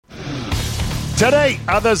Today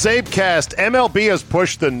on the CzabeCast, MLB has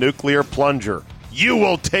pushed the nuclear plunger. You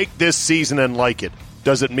will take this season and like it.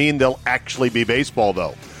 Does it mean there'll actually be baseball,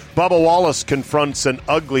 though? Bubba Wallace confronts an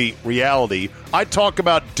ugly reality. I talk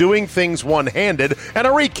about doing things one-handed and a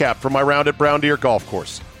recap from my round at Brown Deer Golf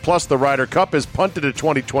Course. Plus, the Ryder Cup is punted to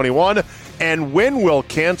 2021, and when will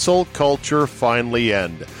cancel culture finally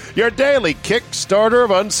end? Your daily Kickstarter of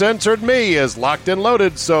Uncensored Me is locked and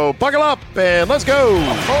loaded, so buckle up and let's go!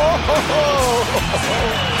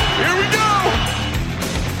 Here we go!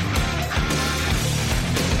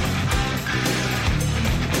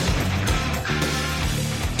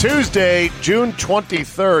 Tuesday, June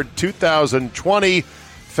 23rd, 2020.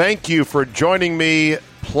 Thank you for joining me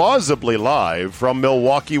plausibly live from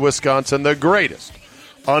Milwaukee, Wisconsin, the greatest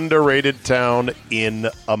underrated town in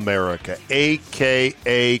America,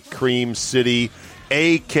 a.k.a. Cream City,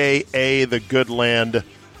 a.k.a. the Good Land,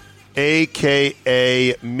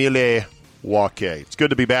 a.k.a. Milwaukee. It's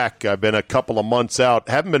good to be back. I've been a couple of months out.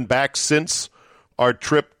 Haven't been back since our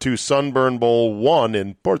trip to Sunburn Bowl 1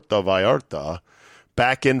 in Puerto Vallarta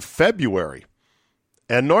back in February.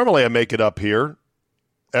 And normally I make it up here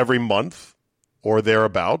every month or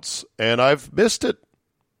thereabouts, and I've missed it.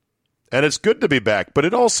 And it's good to be back, but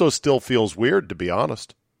it also still feels weird, to be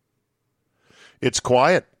honest. It's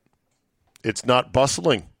quiet. It's not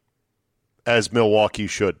bustling, as Milwaukee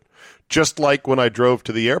should. Just like when I drove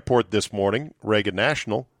to the airport this morning, Reagan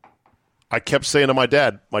National, I kept saying to my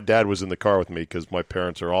dad was in the car with me because my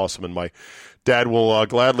parents are awesome, and my dad will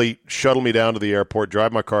gladly shuttle me down to the airport,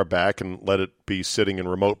 drive my car back, and let it be sitting in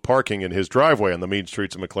remote parking in his driveway on the mean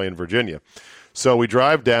streets of McLean, Virginia. So we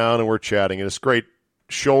drive down, and we're chatting, and it's great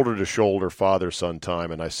shoulder-to-shoulder father-son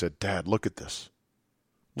time. And I said, Dad, look at this.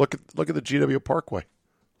 Look at the GW Parkway.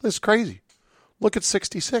 This is crazy. Look at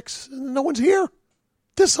 66. No one's here.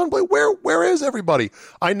 This unbelievable. Where is everybody?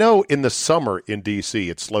 I know in the summer in D.C.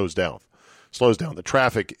 it slows down. The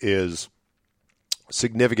traffic is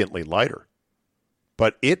significantly lighter.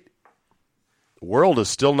 But the world is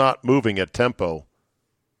still not moving at tempo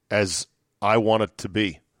as I want it to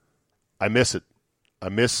be. I miss it. I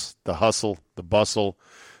miss the hustle, the bustle,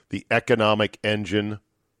 the economic engine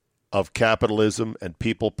of capitalism and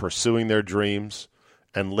people pursuing their dreams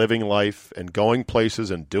and living life and going places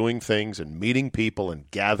and doing things and meeting people and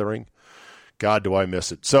gathering. God, do I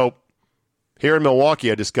miss it. So here in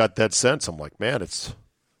Milwaukee, I just got that sense. I'm like, man, it's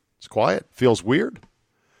quiet. Feels weird.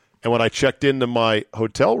 And when I checked into my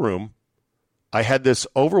hotel room, I had this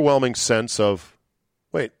overwhelming sense of,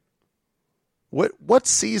 wait, what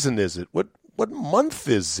season is it? What month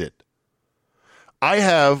is it? I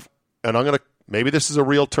have, and I'm going to, maybe this is a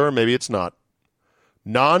real term, maybe it's not,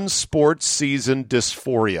 non-sports season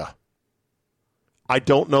dysphoria. I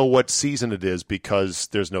don't know what season it is because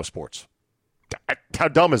there's no sports. How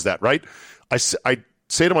dumb is that, right? I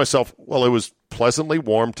say to myself, well, it was pleasantly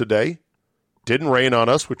warm today. Didn't rain on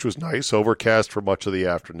us, which was nice. Overcast for much of the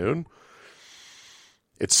afternoon.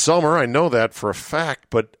 It's summer, I know that for a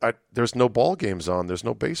fact, but there's no ball games on. There's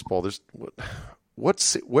no baseball.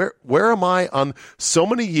 Where am I on so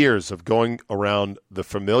many years of going around the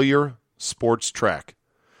familiar sports track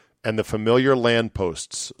and the familiar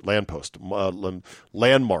landmarks and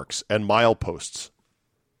mileposts,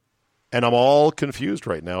 and I'm all confused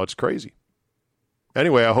right now. It's crazy.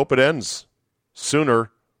 Anyway, I hope it ends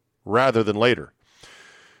sooner rather than later.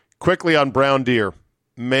 Quickly on Brown Deer,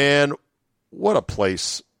 man. What a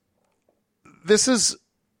place. This is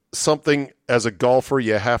something, as a golfer,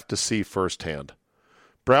 you have to see firsthand.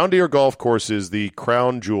 Brown Deer Golf Course is the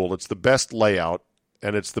crown jewel. It's the best layout,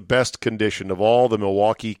 and it's the best condition of all the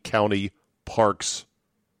Milwaukee County Parks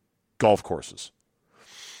golf courses.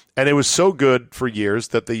 And it was so good for years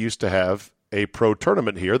that they used to have a pro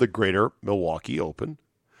tournament here, the Greater Milwaukee Open,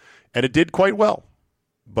 and it did quite well.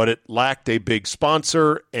 But it lacked a big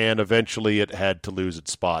sponsor, and eventually it had to lose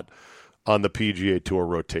its spot on the PGA Tour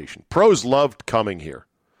rotation. Pros loved coming here.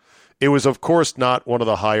 It was, of course, not one of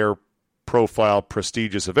the higher profile,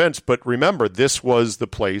 prestigious events, but remember, this was the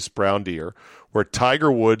place, Brown Deer, where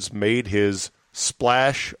Tiger Woods made his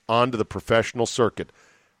splash onto the professional circuit.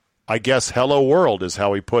 I guess hello world is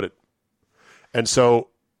how he put it. And so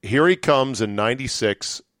here he comes in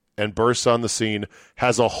 96 and bursts on the scene,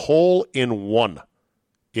 has a hole-in-one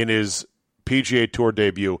in his PGA Tour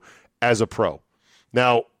debut as a pro.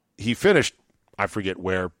 Now, he finished, I forget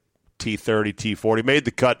where, T30, T40, made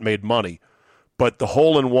the cut, made money. But the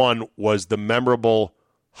hole-in-one was the memorable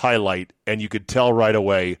highlight, and you could tell right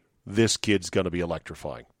away this kid's going to be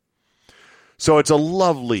electrifying. So it's a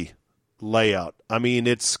lovely layout. I mean,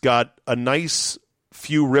 it's got a nice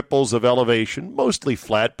few ripples of elevation, mostly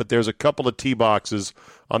flat, but there's a couple of tee boxes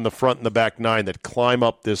on the front and the back nine that climb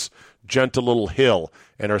up this gentle little hill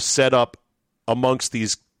and are set up amongst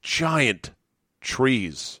these giant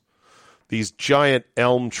trees, these giant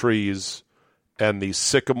elm trees and these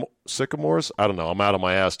sycamores. I don't know. I'm out of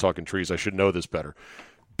my ass talking trees. I should know this better.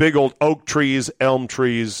 Big old oak trees, elm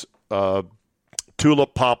trees,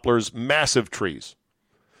 tulip poplars, massive trees.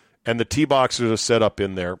 And the tee boxes are set up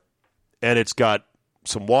in there. And it's got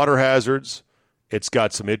some water hazards. It's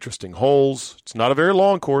got some interesting holes. It's not a very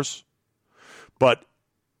long course, but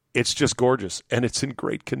it's just gorgeous. And it's in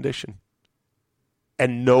great condition.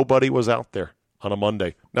 And nobody was out there on a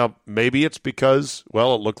Monday. Now, maybe it's because,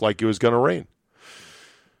 well, it looked like it was going to rain.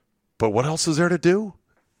 But what else is there to do?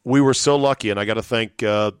 We were so lucky, and I got to thank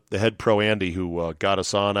the head pro, Andy, who got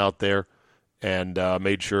us on out there and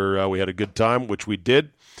made sure we had a good time, which we did.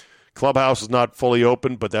 Clubhouse is not fully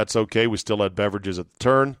open, but that's okay. We still had beverages at the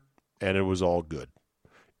turn, and it was all good.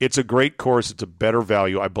 It's a great course. It's a better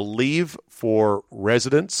value. I believe for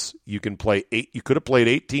residents, you can play you could have played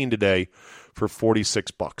 18 today for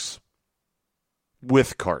 $46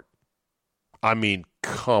 with cart. I mean,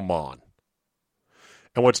 come on.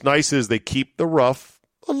 And what's nice is they keep the rough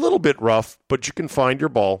a little bit rough, but you can find your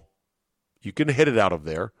ball. You can hit it out of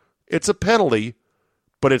there. It's a penalty,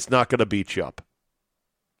 but it's not going to beat you up.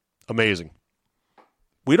 Amazing.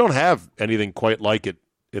 We don't have anything quite like it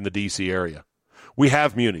in the D.C. area. We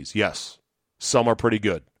have munis, yes. Some are pretty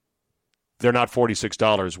good. They're not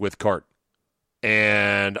 $46 with cart.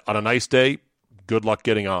 And on a nice day, good luck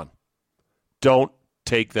getting on. Don't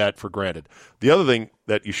take that for granted. The other thing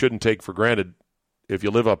that you shouldn't take for granted if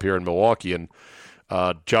you live up here in Milwaukee, and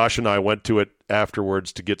Josh and I went to it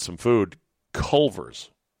afterwards to get some food,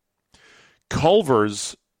 Culver's.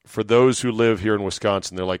 Culver's, for those who live here in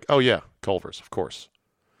Wisconsin, they're like, oh yeah, Culver's, of course.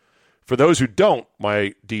 For those who don't,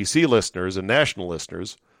 my D.C. listeners and national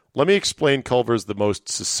listeners, let me explain Culver's the most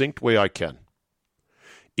succinct way I can.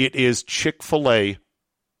 It is Chick-fil-A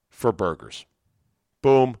for burgers.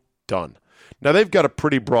 Boom, done. Now, they've got a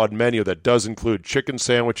pretty broad menu that does include chicken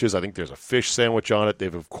sandwiches. I think there's a fish sandwich on it.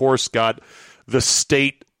 They've, of course, got the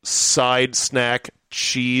state side snack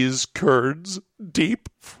cheese curds, deep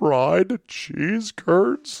fried cheese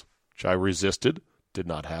curds, which I resisted. Did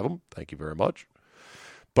not have them. Thank you very much.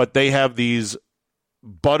 But they have these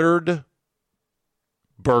buttered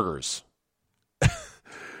burgers.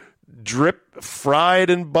 Drip fried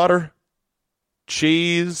in butter,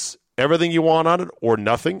 cheese, everything you want on it, or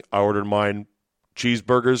nothing. I ordered mine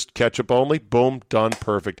cheeseburgers, ketchup only. Boom, done,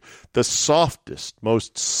 perfect. The softest,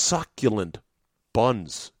 most succulent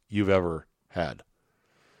buns you've ever had.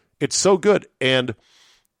 It's so good. And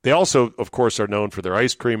they also, of course, are known for their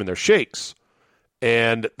ice cream and their shakes.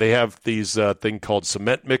 And they have these thing called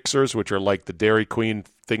cement mixers, which are like the Dairy Queen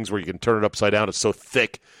things where you can turn it upside down. It's so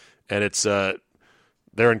thick, and it's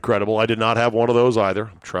they're incredible. I did not have one of those either.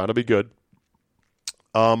 I'm trying to be good.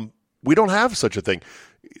 We don't have such a thing.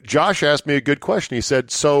 Josh asked me a good question. He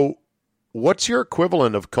said, so what's your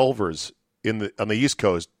equivalent of Culver's on the East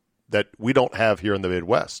Coast that we don't have here in the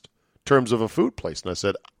Midwest in terms of a food place? And I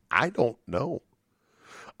said, I don't know.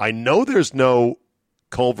 I know there's no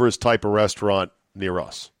Culver's type of restaurant near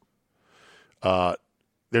us.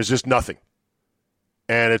 There's just nothing.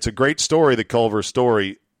 And it's a great story, the Culver's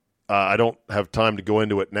story. I don't have time to go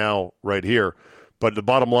into it now right here. But the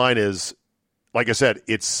bottom line is, like I said,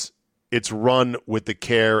 it's run with the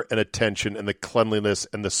care and attention and the cleanliness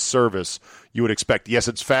and the service you would expect. Yes,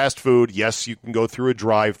 it's fast food. Yes, you can go through a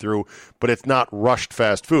drive-through, but it's not rushed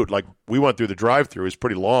fast food. Like, we went through the drive-through. It's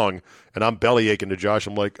pretty long, and I'm belly aching to Josh.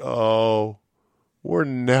 I'm like, oh, we're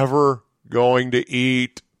never going to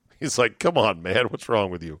eat. He's like, come on, man. What's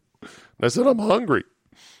wrong with you? And I said, I'm hungry.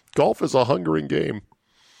 Golf is a hungering game.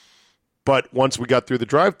 But once we got through the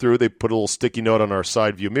drive-through, they put a little sticky note on our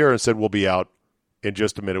side view mirror and said, we'll be out in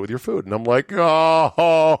just a minute with your food. And I'm like,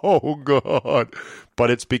 oh, God.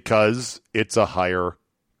 But it's because it's a higher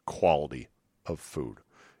quality of food.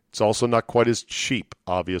 It's also not quite as cheap,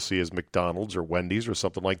 obviously, as McDonald's or Wendy's or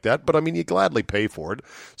something like that. But, I mean, you gladly pay for it.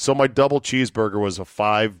 So my double cheeseburger was a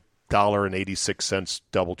 $5.86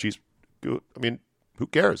 double cheese. I mean, who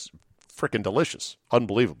cares? Freaking delicious.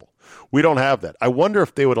 Unbelievable. We don't have that. I wonder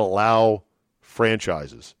if they would allow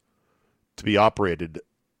franchises to be operated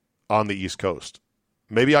on the East Coast.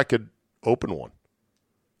 Maybe I could open one.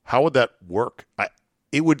 How would that work?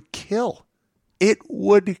 It would kill. It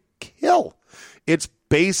would kill. It's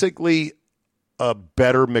basically a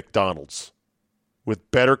better McDonald's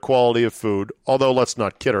with better quality of food. Although, let's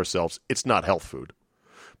not kid ourselves, it's not health food.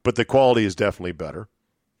 But the quality is definitely better.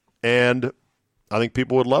 And I think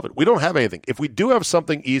people would love it. We don't have anything. If we do have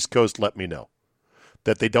something East Coast, let me know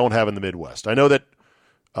that they don't have in the Midwest. I know that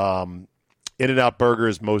In-N-Out Burger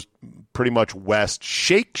is pretty much West.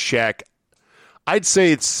 Shake Shack, I'd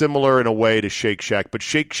say it's similar in a way to Shake Shack, but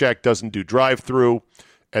Shake Shack doesn't do drive-through,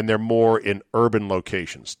 and they're more in urban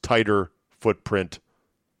locations, tighter footprint,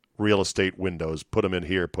 real estate windows. Put them in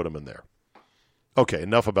here, put them in there. Okay,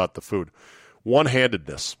 enough about the food.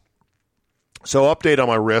 One-handedness. So update on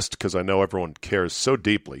my wrist, because I know everyone cares so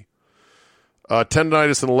deeply.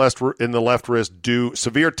 Tendonitis in the left wrist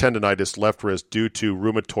severe tendonitis left wrist due to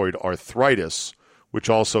rheumatoid arthritis, which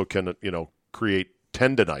also can create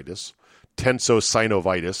tendonitis.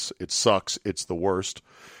 Tensosynovitis, it sucks, it's the worst,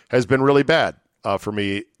 has been really bad for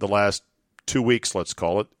me the last 2 weeks, let's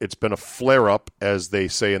call it. It's been a flare-up, as they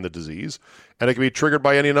say in the disease, and it can be triggered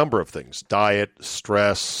by any number of things, diet,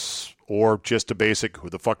 stress, or just a basic who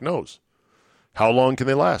the fuck knows. How long can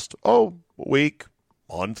they last? Oh, a week,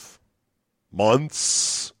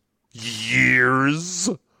 months, years.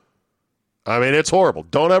 I mean, it's horrible.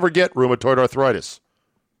 Don't ever get rheumatoid arthritis.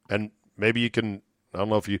 And maybe you can, I don't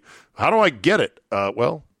know if you, how do I get it?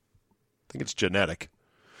 Well, I think it's genetic.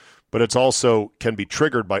 But it's also can be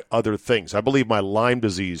triggered by other things. I believe my Lyme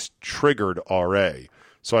disease triggered RA.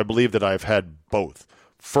 So I believe that I've had both.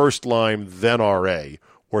 First Lyme, then RA,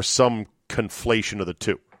 or some conflation of the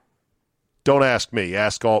two. Don't ask me.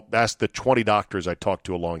 Ask the 20 doctors I talked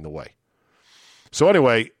to along the way. So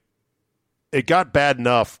anyway, it got bad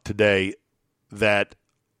enough today that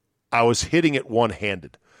I was hitting it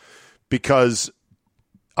one-handed because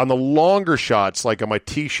on the longer shots, like on my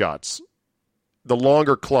tee shots, the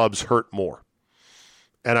longer clubs hurt more.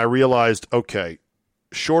 And I realized, okay,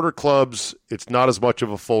 shorter clubs, it's not as much of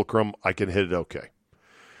a fulcrum. I can hit it okay.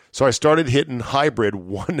 So I started hitting hybrid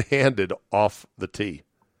one-handed off the tee.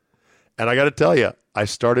 And I got to tell you, I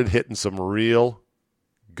started hitting some real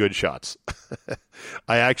good shots.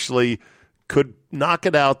 I actually could knock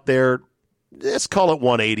it out there. Let's call it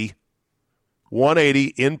 180. 180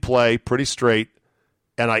 in play, pretty straight.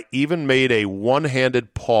 And I even made a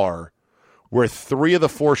one-handed par where 3 of the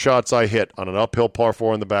 4 shots I hit on an uphill par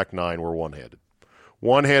 4 in the back 9 were one-handed.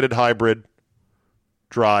 One-handed hybrid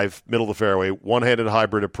drive, middle of the fairway. One-handed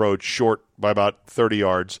hybrid approach, short by about 30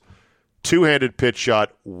 yards. Two-handed pitch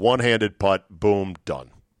shot, one-handed putt, boom,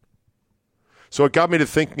 done. So it got me to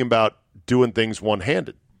thinking about doing things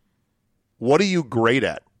one-handed. What are you great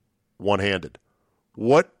at one-handed?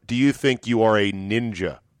 What do you think you are a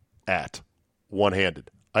ninja at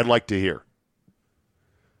one-handed? I'd like to hear.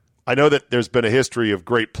 I know that there's been a history of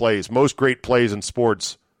great plays. Most great plays in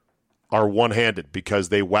sports are one-handed because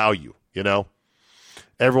they wow you, you know?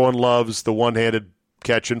 Everyone loves the one-handed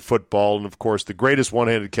catch in football, and of course the greatest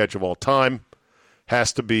one-handed catch of all time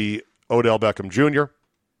has to be Odell Beckham Jr.,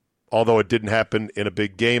 although it didn't happen in a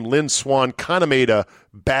big game. Lynn Swann kind of made a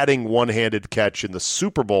batting one-handed catch in the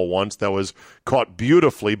Super Bowl once that was caught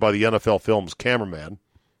beautifully by the NFL Films cameraman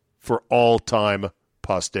for all-time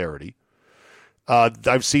posterity.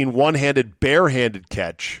 I've seen one-handed barehanded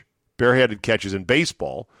catches in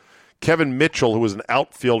baseball. Kevin Mitchell, who was an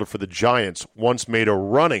outfielder for the Giants, once made a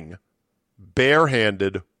running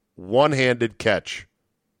barehanded, one-handed catch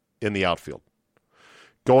in the outfield.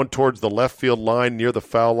 Going towards the left field line near the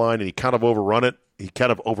foul line, and he kind of overran it.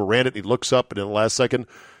 And he looks up, and in the last second,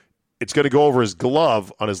 it's going to go over his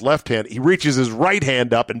glove on his left hand. He reaches his right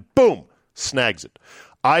hand up, and boom, snags it.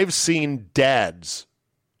 I've seen dads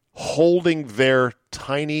holding their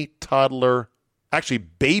tiny toddler, actually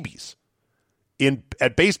babies,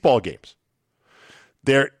 at baseball games.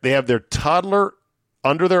 They have their toddler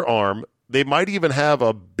under their arm. They might even have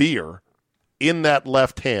a beer in that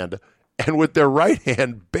left hand, and with their right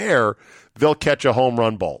hand bare, they'll catch a home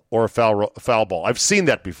run ball or a foul ball. I've seen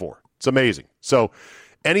that before. It's amazing. So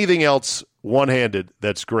anything else one-handed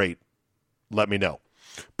that's great, let me know.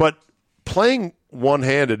 But playing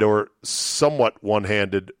one-handed or somewhat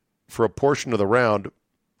one-handed for a portion of the round,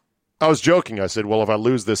 I was joking. I said, well, if I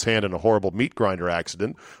lose this hand in a horrible meat grinder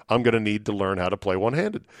accident, I'm going to need to learn how to play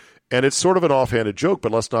one-handed. And it's sort of an offhanded joke,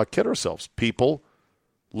 but let's not kid ourselves. People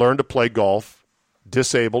learn to play golf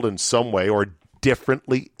disabled in some way or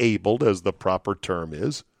differently abled, as the proper term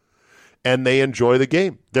is, and they enjoy the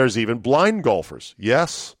game. There's even blind golfers.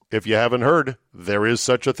 Yes, if you haven't heard, there is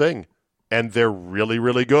such a thing, and they're really,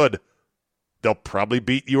 really good. They'll probably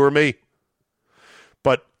beat you or me.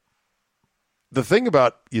 But the thing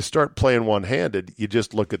about you start playing one-handed, you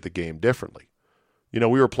just look at the game differently. You know,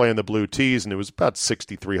 we were playing the blue tees, and it was about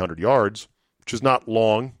 6,300 yards, which is not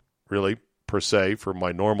long, really, per se, for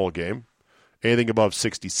my normal game. Anything above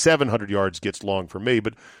 6,700 yards gets long for me,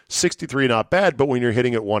 but 63 not bad. But when you're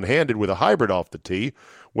hitting it one-handed with a hybrid off the tee,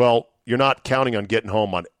 well, you're not counting on getting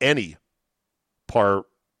home on any par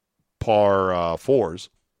fours,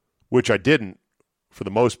 which I didn't for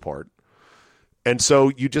the most part. And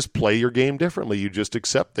so you just play your game differently. You just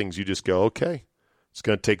accept things. You just go, okay, it's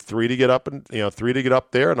going to take 3 to get up and 3 to get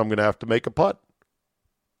up there, and I'm going to have to make a putt.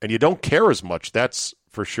 And you don't care as much. That's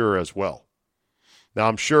for sure as well. Now,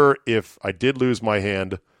 I'm sure if I did lose my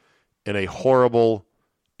hand in a horrible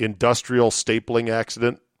industrial stapling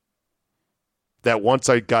accident, that once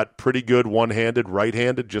I got pretty good one-handed,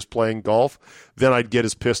 right-handed, just playing golf, then I'd get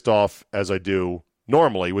as pissed off as I do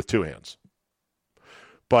normally with two hands.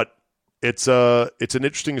 But it's an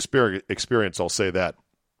interesting experience, I'll say that.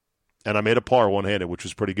 And I made a par one-handed, which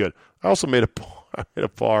was pretty good. I also made a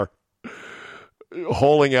par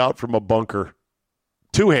holing out from a bunker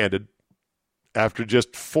two-handed after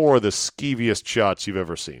just 4 of the skeeviest shots you've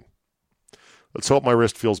ever seen. Let's hope my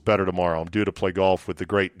wrist feels better tomorrow. I'm due to play golf with the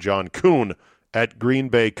great John Kuhn at Green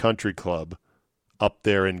Bay Country Club up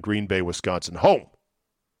there in Green Bay, Wisconsin, home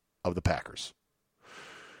of the Packers.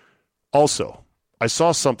 Also, I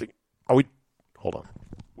saw something. Hold on.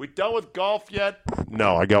 We done with golf yet?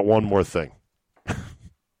 No, I got one more thing.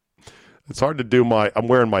 It's hard to do I'm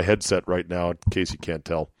wearing my headset right now in case you can't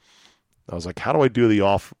tell. I was like, how do I do the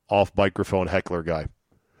off microphone heckler guy?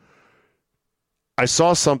 I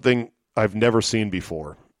saw something I've never seen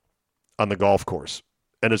before on the golf course.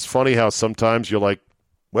 And it's funny how sometimes you're like,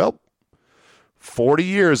 well, 40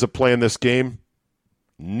 years of playing this game,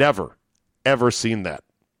 never, ever seen that.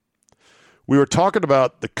 We were talking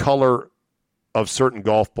about the color of certain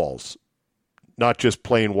golf balls, not just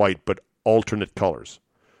plain white, but alternate colors.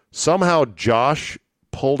 Somehow Josh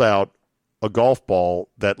pulled out a golf ball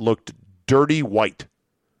that looked dirty white.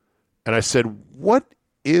 And I said, what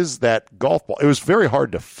is that golf ball? It was very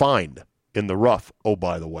hard to find in the rough, oh,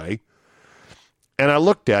 by the way. And I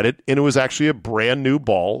looked at it, and it was actually a brand new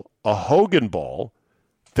ball, a Hogan ball,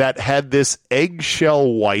 that had this eggshell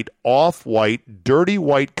white, off-white, dirty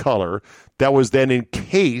white color that was then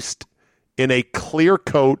encased in a clear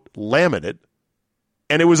coat laminate,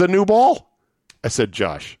 and it was a new ball. I said,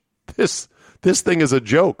 Josh, this thing is a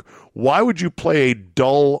joke. Why would you play a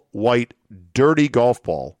dull, white, dirty golf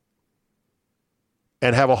ball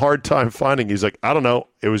and have a hard time finding? He's like, I don't know.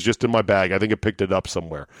 It was just in my bag. I think I picked it up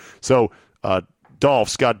somewhere. So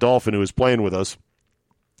Scott Dolphin, who was playing with us,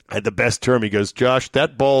 had the best term. He goes, Josh, if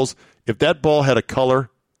that ball had a color,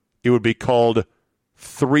 it would be called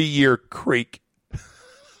 3-year creek.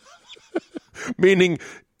 Meaning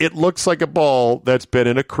it looks like a ball that's been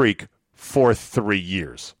in a creek for 3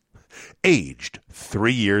 years. Aged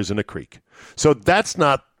 3 years in a creek. So that's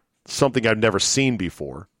not something I've never seen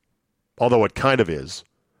before, although it kind of is.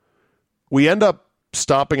 We end up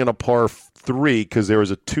stopping in a par 3 because there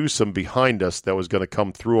was a twosome behind us that was going to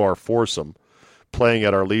come through our foursome, playing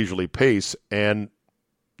at our leisurely pace, and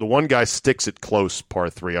the one guy sticks it close, par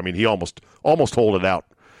 3. I mean, he almost holed it out.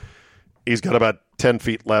 He's got about 10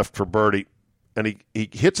 feet left for birdie, and he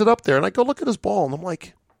hits it up there, and I go look at his ball, and I'm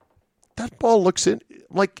like, that ball looks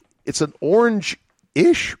like it's an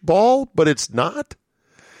orange-ish ball, but it's not.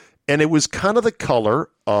 And it was kind of the color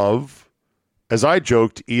of, as I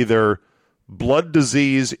joked, either blood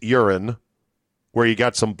disease urine, where you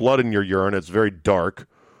got some blood in your urine, it's very dark,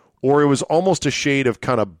 or it was almost a shade of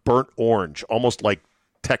kind of burnt orange, almost like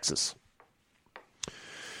Texas.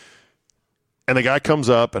 And the guy comes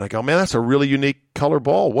up, and I go, man, that's a really unique color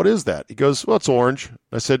ball. What is that? He goes, well, it's orange.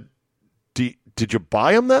 I said, did you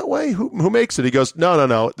buy them that way? Who makes it? He goes,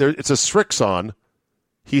 no. It's a Srixon.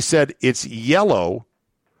 He said, it's yellow,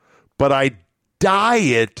 but I dye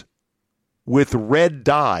it with red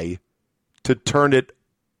dye to turn it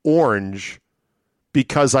orange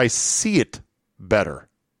because I see it better.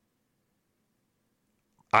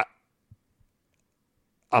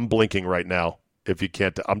 I'm blinking right now. If you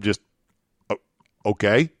can't, I'm just,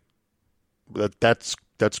 okay. That's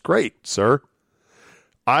great, sir.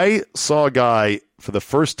 I saw a guy for the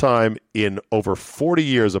first time in over 40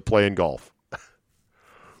 years of playing golf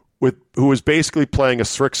who was basically playing a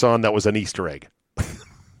Srixon that was an Easter egg.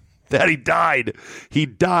 That he dyed. He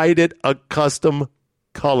dyed it a custom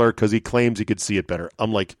color because he claims he could see it better.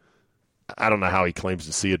 I'm like, I don't know how he claims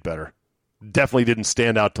to see it better. Definitely didn't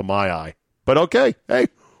stand out to my eye. But okay, hey,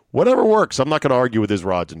 whatever works. I'm not going to argue with his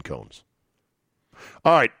rods and cones.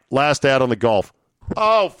 All right, last ad on the golf.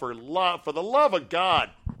 Oh, for the love of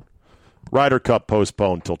God. Ryder Cup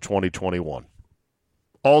postponed till 2021.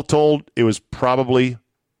 All told, it was probably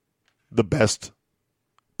the best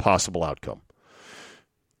possible outcome.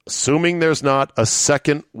 Assuming there's not a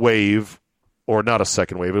second wave or not a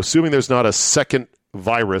second wave, assuming there's not a second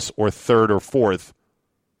virus or third or fourth,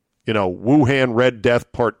 Wuhan Red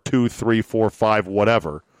Death Part 2, 3, 4, 5,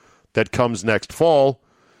 whatever, that comes next fall,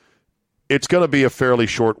 it's going to be a fairly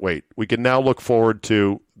short wait. We can now look forward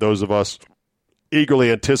to those of us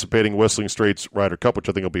eagerly anticipating Whistling Straits Ryder Cup, which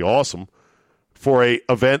I think will be awesome, for a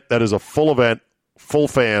event that is a full event, full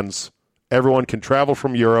fans. Everyone can travel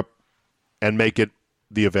from Europe and make it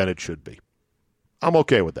the event it should be. I'm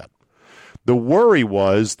okay with that. The worry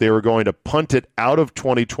was they were going to punt it out of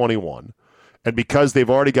 2021, and because they've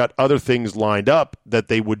already got other things lined up, that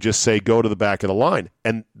they would just say, go to the back of the line.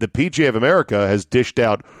 And the PGA of America has dished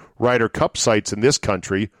out Ryder Cup sites in this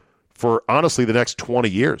country for, honestly, the next 20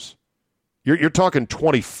 years. You're talking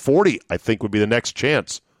 2040, I think, would be the next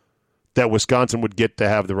chance that Wisconsin would get to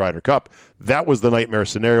have the Ryder Cup. That was the nightmare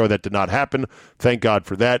scenario. That did not happen. Thank God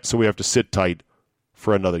for that. So we have to sit tight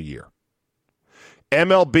for another year.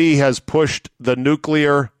 MLB has pushed the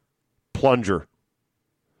nuclear plunger.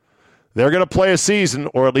 They're going to play a season,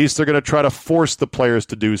 or at least they're going to try to force the players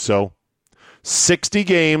to do so. 60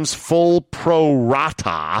 games, full pro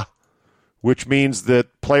rata, which means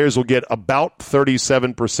that players will get about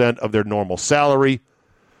 37% of their normal salary,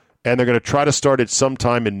 and they're going to try to start it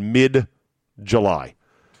sometime in mid-July.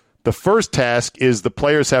 The first task is the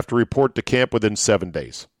players have to report to camp within 7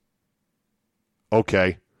 days.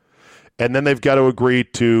 Okay. And then they've got to agree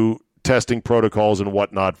to testing protocols and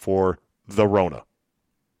whatnot for the Rona.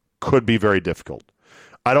 Could be very difficult.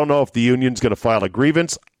 I don't know if the union's going to file a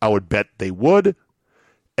grievance. I would bet they would.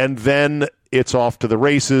 And then it's off to the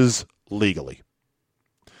races legally.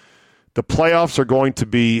 The playoffs are going to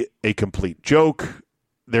be a complete joke.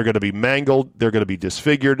 They're going to be mangled. They're going to be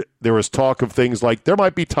disfigured. There was talk of things like there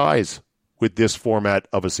might be ties with this format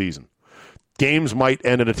of a season. Games might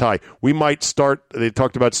end in a tie. We might start, they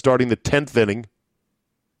talked about starting the 10th inning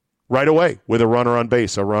right away with a runner on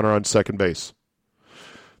base, a runner on second base.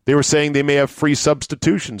 They were saying they may have free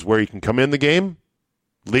substitutions where you can come in the game,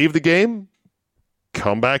 leave the game,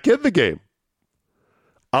 come back in the game.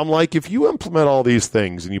 I'm like, if you implement all these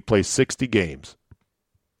things and you play 60 games,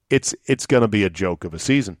 it's going to be a joke of a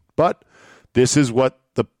season. But this is what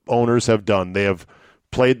the owners have done. They have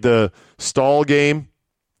played the stall game,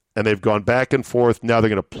 and they've gone back and forth. Now they're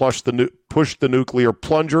going to push the nuclear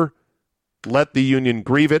plunger, let the union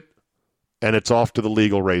grieve it, and it's off to the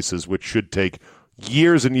legal races, which should take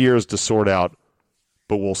years and years to sort out,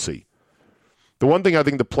 but we'll see. The one thing I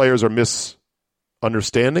think the players are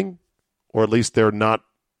misunderstanding, or at least they're not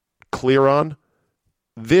clear on,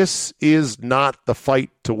 this is not the fight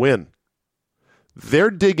to win.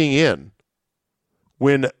 They're digging in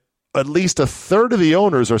when at least a third of the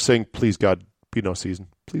owners are saying, please, God, be no season.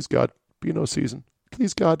 Please, God, be no season.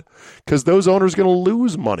 Please, God. Because those owners are going to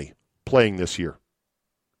lose money playing this year.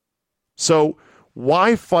 So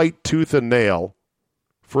why fight tooth and nail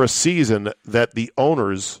for a season that the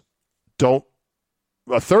owners don't,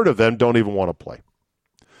 a third of them don't even want to play?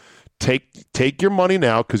 Take your money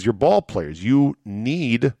now because you're ball players. You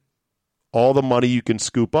need all the money you can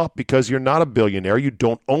scoop up because you're not a billionaire. You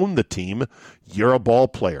don't own the team. You're a ball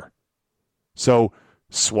player. So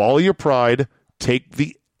swallow your pride. Take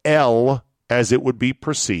the L as it would be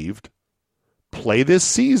perceived. Play this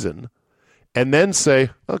season. And then say,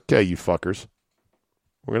 okay, you fuckers,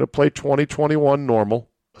 we're going to play 2021 normal,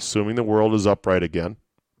 assuming the world is upright again.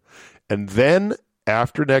 And then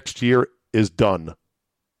after next year is done,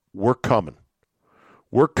 we're coming.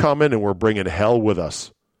 We're coming and we're bringing hell with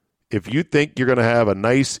us. If you think you're going to have a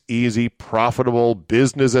nice, easy, profitable,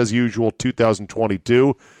 business as usual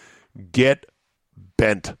 2022, get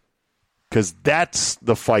bent. Because that's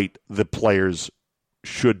the fight the players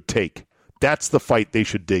should take. That's the fight they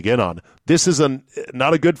should dig in on. This is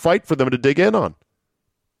not a good fight for them to dig in on.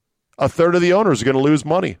 A third of the owners are going to lose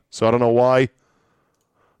money. So I don't know why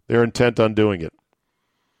they're intent on doing it.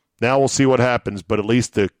 Now we'll see what happens, but at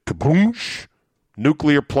least the kaboomsh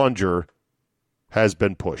nuclear plunger has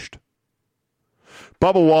been pushed.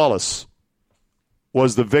 Bubba Wallace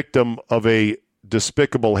was the victim of a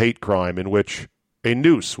despicable hate crime in which a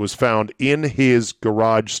noose was found in his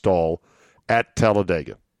garage stall at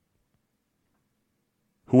Talladega.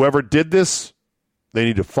 Whoever did this, they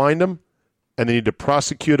need to find him, and they need to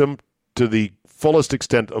prosecute him to the fullest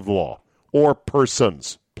extent of the law, or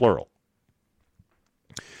persons, plural.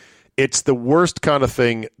 It's the worst kind of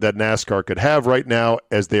thing that NASCAR could have right now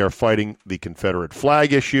as they are fighting the Confederate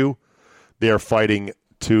flag issue. They are fighting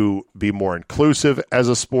to be more inclusive as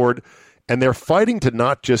a sport, and they're fighting to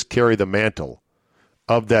not just carry the mantle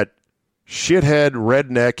of that shithead,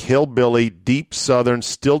 redneck, hillbilly, deep southern,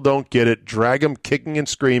 still don't get it, drag them kicking and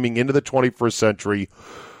screaming into the 21st century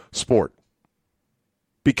sport.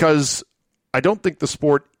 because I don't think the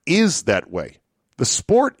sport is that way. The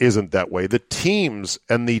sport isn't that way. The teams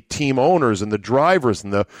and the team owners and the drivers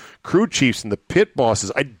and the crew chiefs and the pit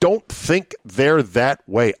bosses, I don't think they're that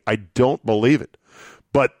way. I don't believe it.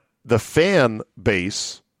 But the fan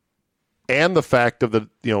base and the fact of the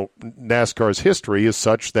NASCAR's history is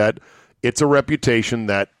such that it's a reputation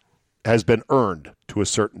that has been earned to a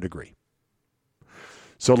certain degree.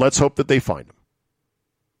 So let's hope that they find him.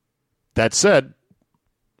 That said,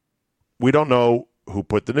 we don't know who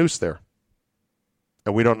put the noose there.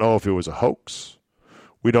 And we don't know if it was a hoax.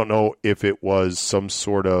 We don't know if it was some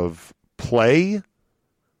sort of play.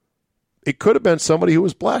 It could have been somebody who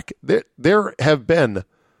was black. There have been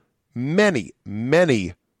many,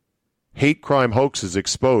 many hate crime hoaxes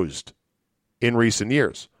exposed in recent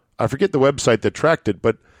years. I forget the website that tracked it,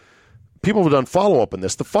 but people have done follow-up on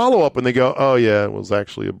this. The follow-up, and they go, oh, yeah, it was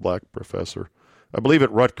actually a black professor. I believe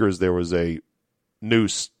at Rutgers there was a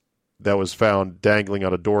noose that was found dangling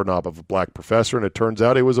on a doorknob of a black professor, and it turns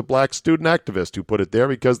out it was a black student activist who put it there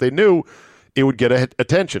because they knew it would get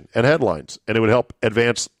attention and headlines, and it would help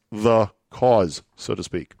advance the cause, so to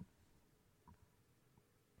speak.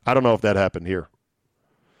 I don't know if that happened here.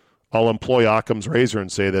 I'll employ Occam's razor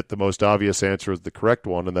and say that the most obvious answer is the correct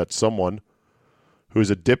one, and that someone who's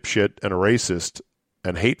a dipshit and a racist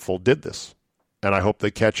and hateful did this. And I hope they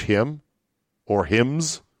catch him or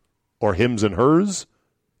hims and hers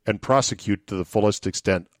and prosecute to the fullest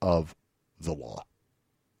extent of the law.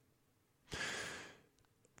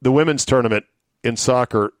 The women's tournament in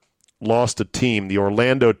soccer lost a team. The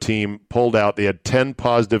Orlando team pulled out. They had 10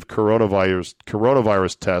 positive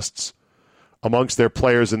coronavirus tests amongst their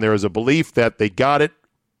players, and there is a belief that they got it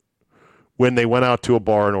when they went out to a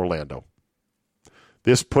bar in Orlando.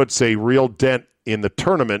 This puts a real dent in the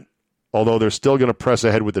tournament, although they're still going to press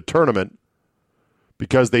ahead with the tournament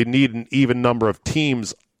because they need an even number of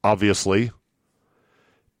teams, obviously.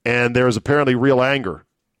 And there is apparently real anger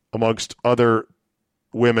amongst other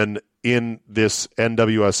women in this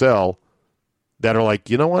NWSL that are like,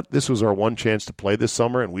 you know what? This was our one chance to play this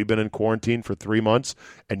summer, and we've been in quarantine for 3 months,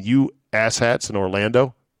 and you asshats in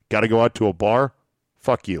Orlando got to go out to a bar?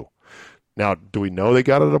 Fuck you. Now, do we know they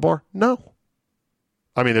got it at a bar? No.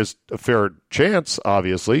 I mean, there's a fair chance,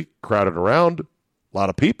 obviously, crowded around, a lot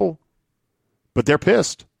of people, but they're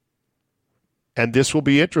pissed. And this will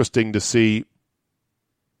be interesting to see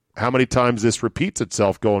how many times this repeats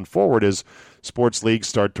itself going forward as sports leagues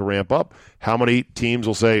start to ramp up. How many teams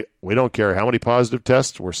will say, we don't care how many positive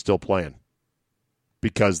tests, we're still playing.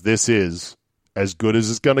 Because this is as good as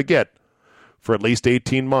it's going to get for at least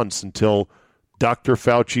 18 months until Dr.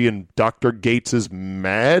 Fauci and Dr. Gates'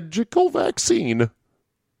 magical vaccine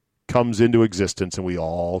comes into existence and we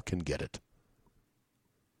all can get it.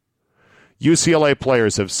 UCLA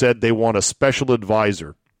players have said they want a special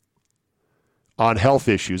advisor on health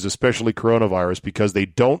issues, especially coronavirus, because they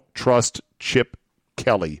don't trust Chip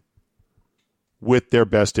Kelly with their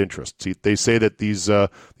best interests. They say that these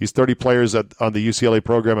 30 players on the UCLA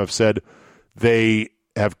program have said they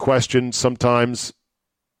have questioned sometimes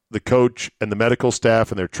the coach and the medical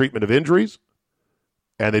staff and their treatment of injuries,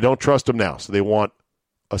 and they don't trust them now, so they want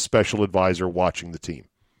a special advisor watching the team.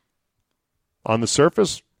 On the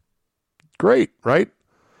surface, great, right?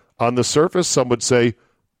 On the surface, some would say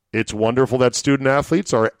it's wonderful that student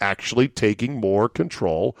athletes are actually taking more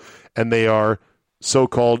control and they are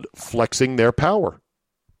so-called flexing their power.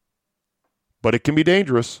 But it can be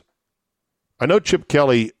dangerous. I know Chip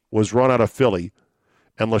Kelly was run out of Philly,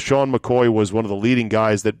 and LaShawn McCoy was one of the leading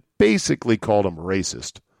guys that basically called him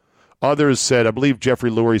racist. Others said, I believe Jeffrey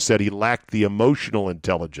Lurie said he lacked the emotional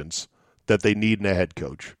intelligence that they need in a head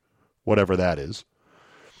coach, whatever that is.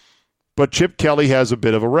 But Chip Kelly has a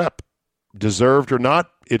bit of a rep. Deserved or not,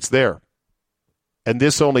 it's there. And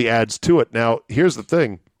this only adds to it. Now, here's the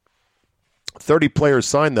thing. 30 players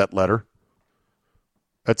signed that letter.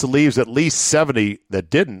 That leaves at least 70 that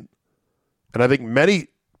didn't. And I think many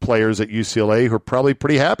players at UCLA who are probably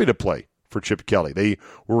pretty happy to play for Chip Kelly. They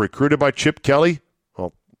were recruited by Chip Kelly.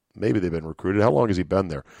 Well, maybe they've been recruited. How long has he been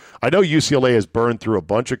there? I know UCLA has burned through a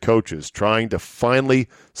bunch of coaches trying to finally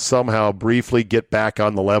somehow briefly get back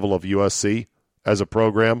on the level of USC as a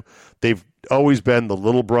program. They've always been the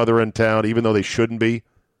little brother in town, even though they shouldn't be.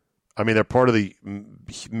 I mean, they're part of the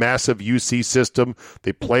massive UC system.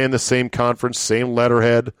 They play in the same conference, same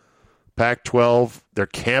letterhead, Pac-12. Their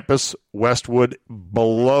campus, Westwood,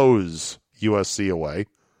 blows USC away,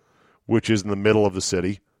 which is in the middle of the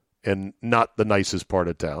city and not the nicest part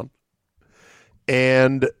of town.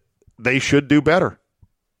 And they should do better.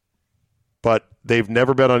 But they've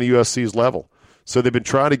never been on USC's level. So they've been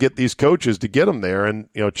trying to get these coaches to get them there. And,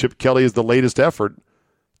 Chip Kelly is the latest effort.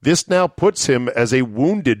 This now puts him as a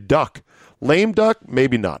wounded duck. Lame duck?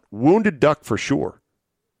 Maybe not. Wounded duck for sure.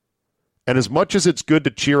 And as much as it's good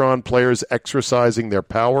to cheer on players exercising their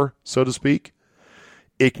power, so to speak,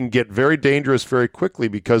 it can get very dangerous very quickly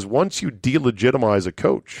because once you delegitimize a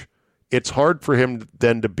coach, it's hard for him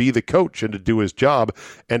then to be the coach and to do his job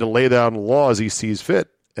and to lay down the law as he sees fit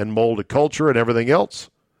and mold a culture and everything else.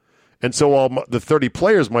 And so while the 30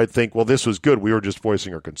 players might think, well, this was good, we were just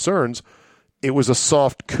voicing our concerns, it was a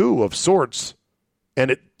soft coup of sorts,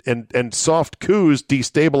 and soft coups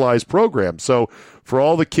destabilize programs. So for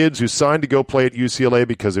all the kids who signed to go play at UCLA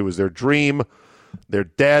because it was their dream, their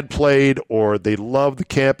dad played, or they love the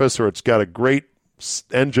campus, or it's got a great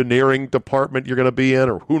engineering department you're going to be in,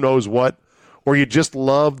 or who knows what, or you just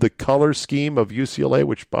love the color scheme of UCLA,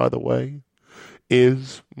 which, by the way,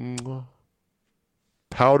 is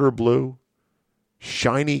powder blue,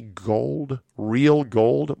 shiny gold, real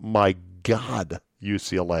gold. My God,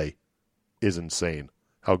 UCLA is insane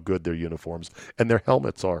how good their uniforms and their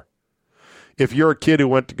helmets are. If you're a kid who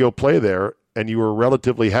went to go play there and you were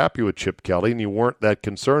relatively happy with Chip Kelly and you weren't that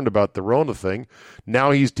concerned about the Rona thing,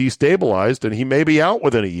 now he's destabilized and he may be out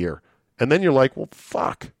within a year. And then you're like, well,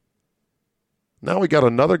 fuck. Now we got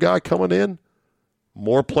another guy coming in.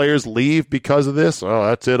 More players leave because of this. Oh,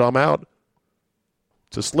 that's it. I'm out.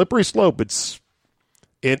 It's a slippery slope. It's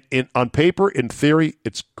on paper, in theory,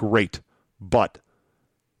 it's great, but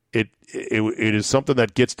it is something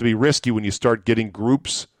that gets to be risky when you start getting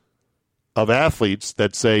groups of athletes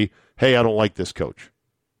that say, hey, I don't like this coach.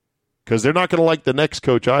 Because they're not going to like the next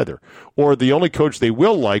coach either. Or the only coach they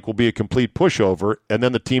will like will be a complete pushover, and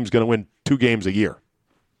then the team's going to win 2 games a year.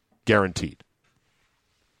 Guaranteed.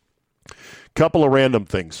 Couple of random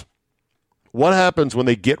things. What happens when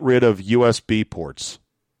they get rid of USB ports?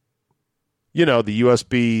 You know, the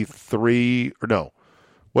USB 3, or no,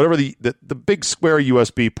 whatever the big square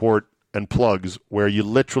USB port and plugs where you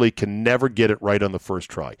literally can never get it right on the first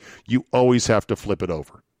try. You always have to flip it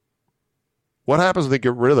over. What happens when they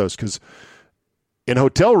get rid of those? Because in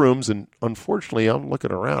hotel rooms, and unfortunately I'm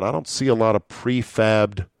looking around, I don't see a lot of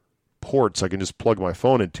prefabbed ports I can just plug my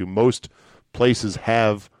phone into. Most places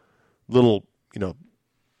have little,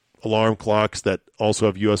 alarm clocks that also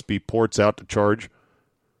have USB ports out to charge.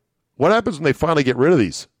 What happens when they finally get rid of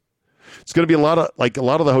these? It's going to be a lot of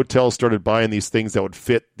the hotels started buying these things that would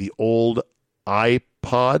fit the old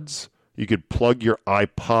iPods. You could plug your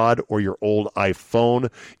iPod or your old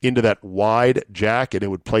iPhone into that wide jack and it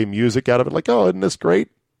would play music out of it. Like, oh, isn't this great?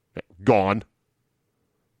 Gone.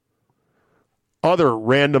 Other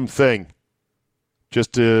random thing,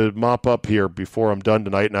 just to mop up here before I'm done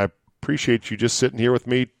tonight, and I appreciate you just sitting here with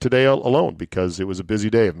me today alone because it was a busy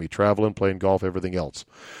day of me traveling, playing golf, everything else.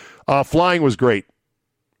 Flying was great.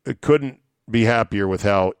 I couldn't be happier with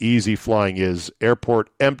how easy flying is. Airport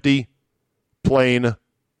empty, plane,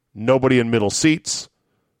 nobody in middle seats.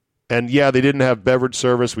 And yeah, they didn't have beverage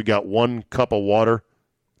service. We got 1 cup of water,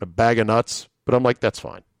 a bag of nuts, but I'm like, that's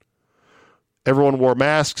fine. Everyone wore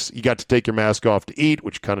masks. You got to take your mask off to eat,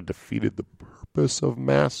 which kind of defeated the purpose of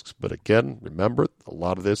masks. But again, remember, a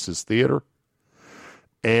lot of this is theater.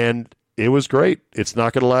 And it was great. It's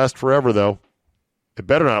not going to last forever, though. It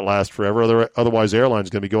better not last forever. Otherwise, airlines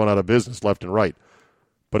going to be going out of business left and right.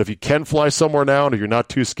 But if you can fly somewhere now, and if you're not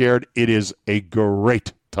too scared, it is a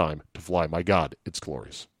great time to fly. My God, it's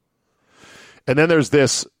glorious. And then there's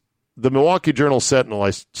this. The Milwaukee Journal-Sentinel,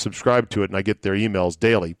 I subscribe to it, and I get their emails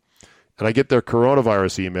daily. And I get their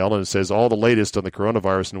coronavirus email, and it says all the latest on the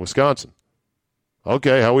coronavirus in Wisconsin.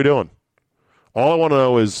 Okay, how we doing? All I want to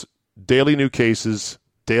know is daily new cases,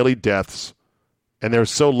 daily deaths, and they're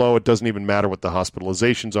so low it doesn't even matter what the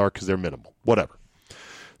hospitalizations are because they're minimal. Whatever.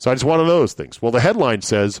 So I just want to know those things. Well, the headline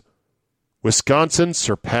says, Wisconsin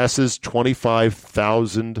surpasses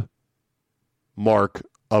 25,000 mark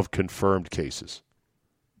of confirmed cases.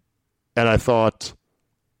 And I thought,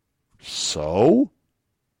 so?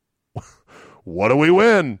 What do we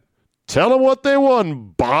win? Tell them what they won,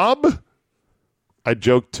 Bob. I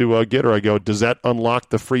joked to Gitter. I go, does that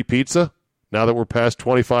unlock the free pizza now that we're past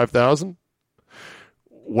 25,000?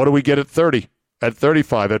 What do we get at 30, at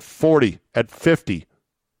 35, at 40, at 50?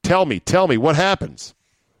 Tell me, what happens?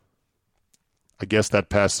 I guess that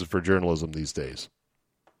passes for journalism these days.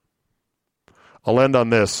 I'll end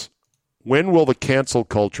on this. When will the cancel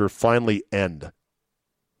culture finally end?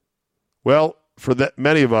 Well, for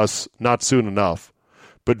many of us, not soon enough.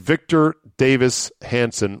 But Victor Davis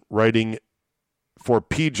Hanson, writing for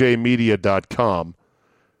pjmedia.com,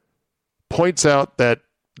 points out that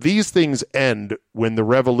these things end when the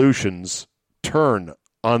revolutions turn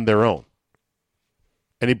on their own.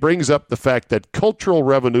 And he brings up the fact that cultural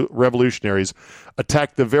revolutionaries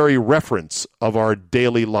attack the very reference of our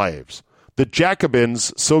daily lives. The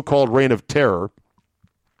Jacobins' so-called reign of terror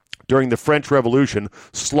during the French Revolution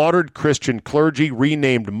slaughtered Christian clergy,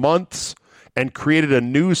 renamed months, and created a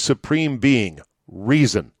new supreme being,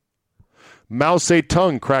 reason. Mao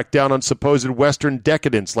Zedong cracked down on supposed Western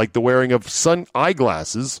decadence like the wearing of sun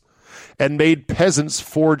eyeglasses and made peasants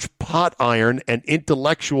forge pot iron and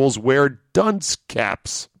intellectuals wear dunce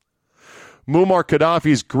caps. Muammar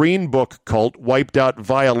Gaddafi's Green Book cult wiped out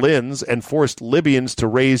violins and forced Libyans to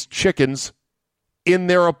raise chickens in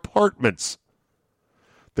their apartments.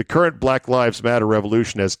 The current Black Lives Matter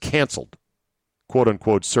revolution has canceled,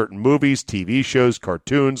 quote-unquote, certain movies, TV shows,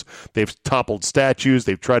 cartoons. They've toppled statues.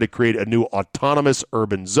 They've tried to create a new autonomous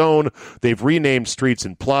urban zone. They've renamed streets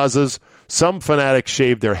and plazas. Some fanatics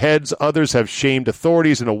shaved their heads. Others have shamed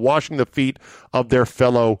authorities into washing the feet of their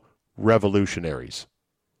fellow revolutionaries.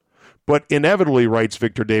 But inevitably, writes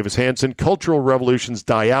Victor Davis Hanson, cultural revolutions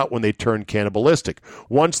die out when they turn cannibalistic.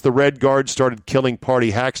 Once the Red Guard started killing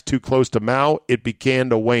party hacks too close to Mao, it began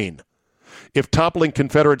to wane. If toppling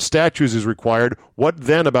Confederate statues is required, what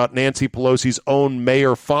then about Nancy Pelosi's own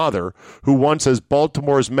mayor father, who once as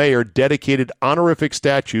Baltimore's mayor dedicated honorific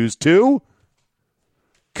statues to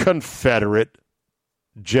Confederate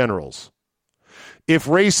generals? If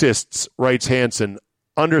racists, writes Hanson,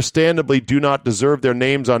 understandably do not deserve their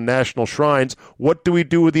names on national shrines, what do we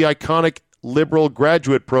do with the iconic liberal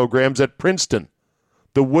graduate programs at Princeton,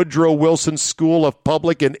 the Woodrow Wilson School of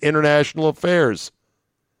Public and International Affairs?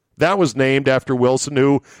 That was named after Wilson,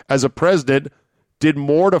 who, as a president, did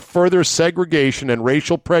more to further segregation and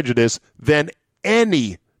racial prejudice than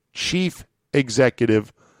any chief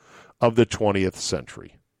executive of the 20th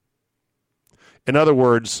century. In other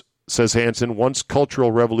words, says Hanson, once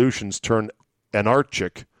cultural revolutions turn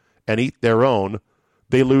anarchic and eat their own,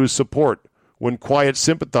 they lose support. When quiet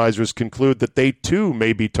sympathizers conclude that they too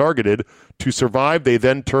may be targeted, to survive, they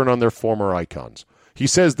then turn on their former icons. He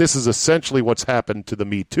says this is essentially what's happened to the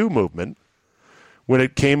Me Too movement when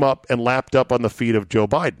it came up and lapped up on the feet of Joe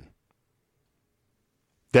Biden.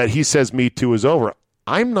 That he says Me Too is over.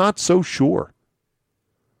 I'm not so sure.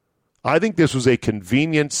 I think this was a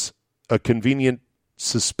convenient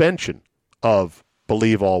suspension of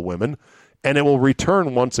Believe All Women, and it will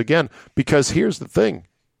return once again. Because here's the thing.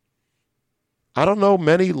 I don't know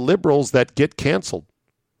many liberals that get canceled,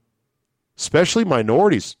 especially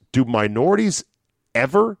minorities. Do minorities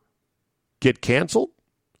ever get canceled?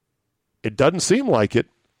 It doesn't seem like it.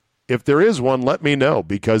 If there is one, let me know,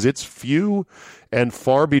 because it's few and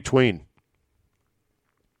far between.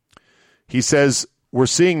 He says, we're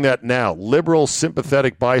seeing that now. Liberal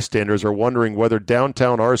sympathetic bystanders are wondering whether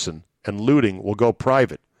downtown arson and looting will go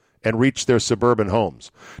private and reach their suburban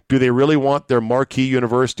homes. Do they really want their marquee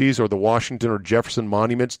universities or the Washington or Jefferson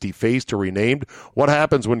monuments defaced or renamed? What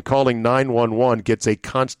happens when calling 911 gets a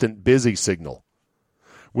constant busy signal?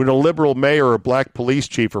 When a liberal mayor or black police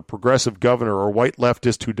chief or progressive governor or white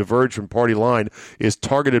leftist who diverge from party line is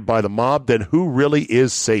targeted by the mob, then who really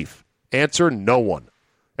is safe? Answer, no one.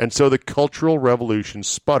 And so the cultural revolution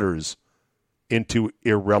sputters into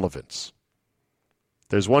irrelevance.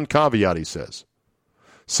 There's one caveat, he says.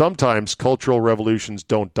 Sometimes cultural revolutions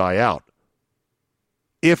don't die out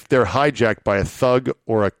if they're hijacked by a thug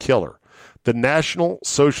or a killer. The National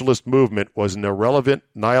Socialist movement was an irrelevant,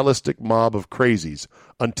 nihilistic mob of crazies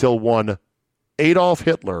until one Adolf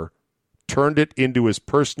Hitler turned it into his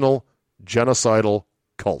personal genocidal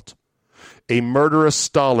cult. A murderous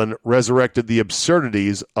Stalin resurrected the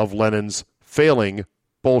absurdities of Lenin's failing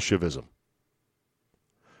Bolshevism.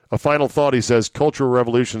 A final thought, he says, cultural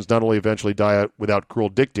revolutions not only eventually die out without cruel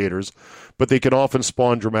dictators, but they can often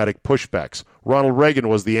spawn dramatic pushbacks. Ronald Reagan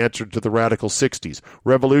was the answer to the radical 60s.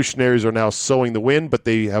 Revolutionaries are now sowing the wind, but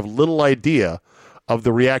they have little idea of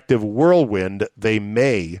the reactive whirlwind they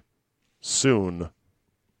may soon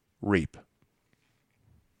reap.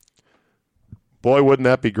 Boy, wouldn't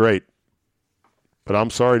that be great. But I'm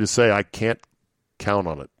sorry to say I can't count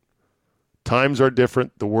on it. Times are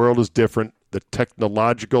different. The world is different. The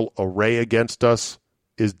technological array against us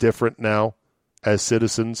is different now as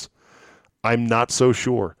citizens. I'm not so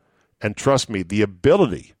sure. And trust me, the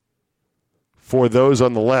ability for those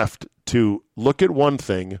on the left to look at one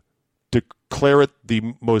thing, declare it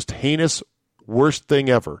the most heinous, worst thing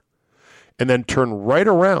ever, and then turn right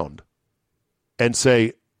around and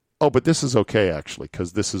say, oh, but this is okay, actually,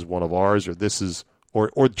 because this is one of ours, or this is,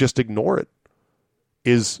 or just ignore it,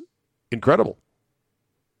 is incredible.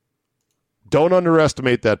 Don't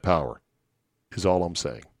underestimate that power, is all I'm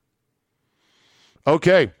saying.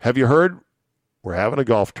 Okay, have you heard We're having a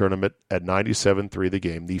golf tournament at 97.3 The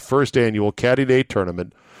Game, the first annual Caddy Day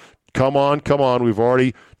tournament. Come on. We've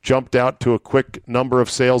already jumped out to a quick number of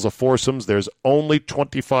sales of foursomes. There's only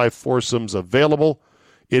 25 foursomes available.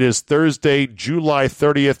 It is Thursday, July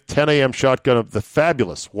 30th, 10 a.m. shotgun of the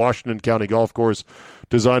fabulous Washington County Golf Course,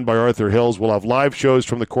 designed by Arthur Hills. We'll have live shows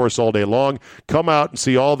from the course all day long. Come out and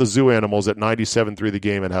see all the zoo animals at 97.3 The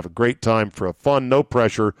Game and have a great time for a fun, no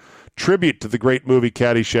pressure tribute to the great movie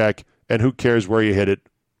Caddyshack. And who cares where you hit it?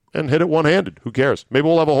 And hit it one-handed. Who cares? Maybe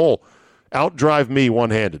we'll have a hole. Outdrive me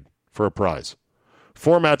one-handed for a prize.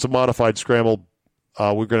 Formats of modified scramble.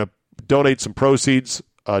 We're going to donate some proceeds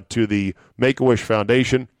to the Make-A-Wish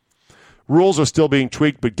Foundation. Rules are still being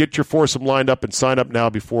tweaked, but get your foursome lined up and sign up now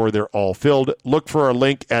before they're all filled. Look for our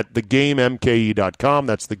link at thegamemke.com.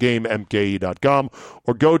 That's thegamemke.com.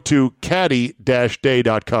 Or go to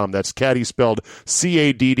caddy-day.com. That's caddy spelled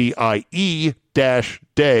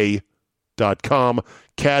CADDIE-day.com.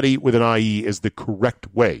 Caddy with an IE is the correct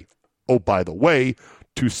way. Oh, by the way,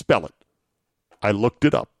 to spell it. I looked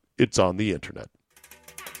it up. It's on the internet.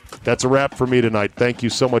 That's a wrap for me tonight. Thank you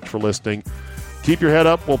so much for listening. Keep your head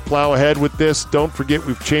up. We'll plow ahead with this. Don't forget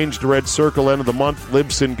we've changed the Red Circle end of the month.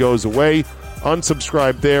 Libsyn goes away.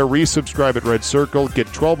 Unsubscribe there. Resubscribe at Red Circle. Get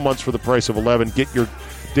 12 months for the price of 11. Get your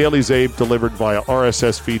Daily Zabe delivered via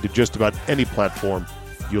RSS feed to just about any platform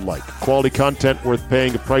you like. Quality content worth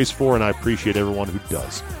paying a price for, and I appreciate everyone who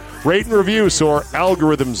does. Rate and review so our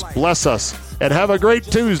algorithms bless us. And have a great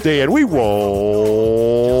Tuesday, and we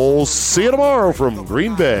will see you tomorrow from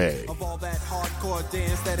Green Bay. Of all that hardcore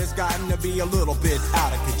dance that has gotten to be a little bit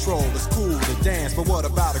out of control. It's cool to dance, but what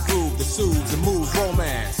about a groove that soothes and moves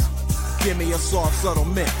romance? Give me a soft, subtle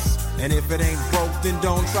mix. And if it ain't broke, then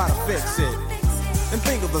don't try to fix it. And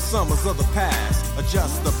think of the summers of the past.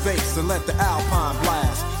 Adjust the bass and let the Alpine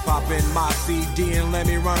blast. Pop in my CD and let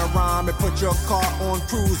me run a rhyme and put your car on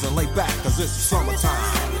cruise and lay back, cause it's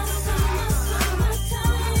summertime.